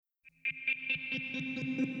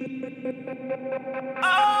All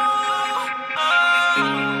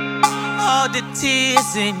the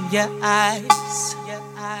tears in your eyes.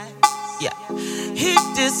 Yeah, he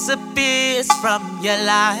disappears from your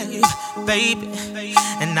life, baby.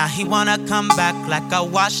 And now he wanna come back like a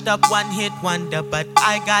washed up one-hit wonder. But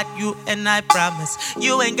I got you and I promise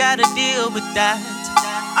you ain't gotta deal with that.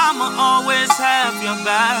 I'ma always have your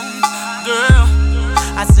back, girl.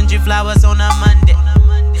 I send you flowers on a Monday.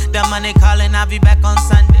 The money calling, I'll be back on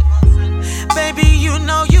Sunday. Baby, you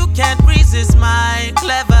know you can't resist my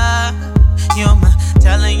clever humor.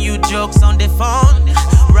 Telling you jokes on the phone.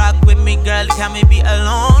 Rock with me, girl, can't me be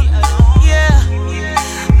alone. Yeah,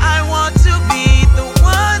 I want to be the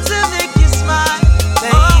one to make you smile.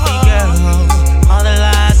 Baby girl, all the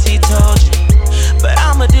lies he told you, but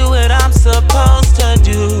I'ma do what I'm supposed to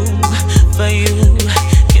do for you.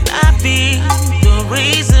 Can I be the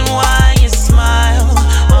reason why you smile?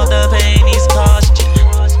 All the pain he's caused you,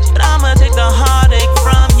 but I'ma take the heartache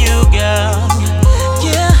from you, girl.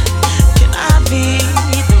 Yeah, can I be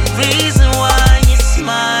the reason why you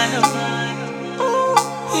smile?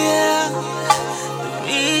 Yeah, the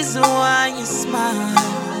reason why you smile.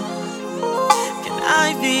 Can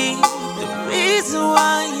I be the reason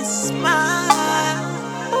why you smile?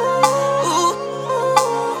 Ooh,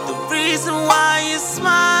 the reason why you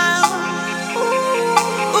smile.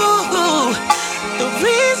 Ooh, the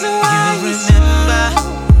reason why you remember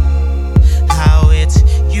how it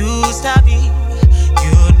used to be.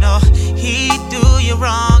 You know he'd do you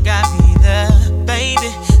wrong, I'd be there,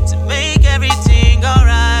 baby, to make everything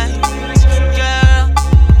alright. Girl,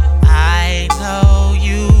 I know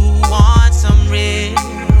you want some real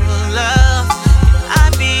love. Can I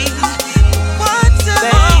be the one to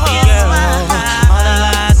baby girl, all the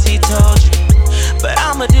lies he told you, but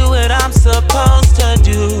I'ma do what I'm supposed to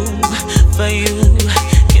do for you.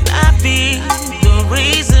 Can I be the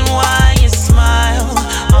reason why you smile?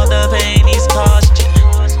 All the pain he's caused you,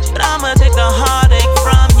 but I'ma take the heartache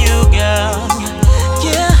from you, girl.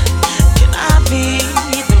 Yeah, can I be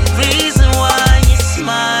the reason why you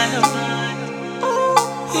smile?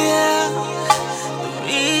 Yeah, the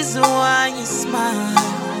reason why you smile.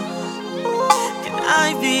 Can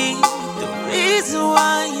I be the reason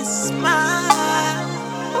why you smile?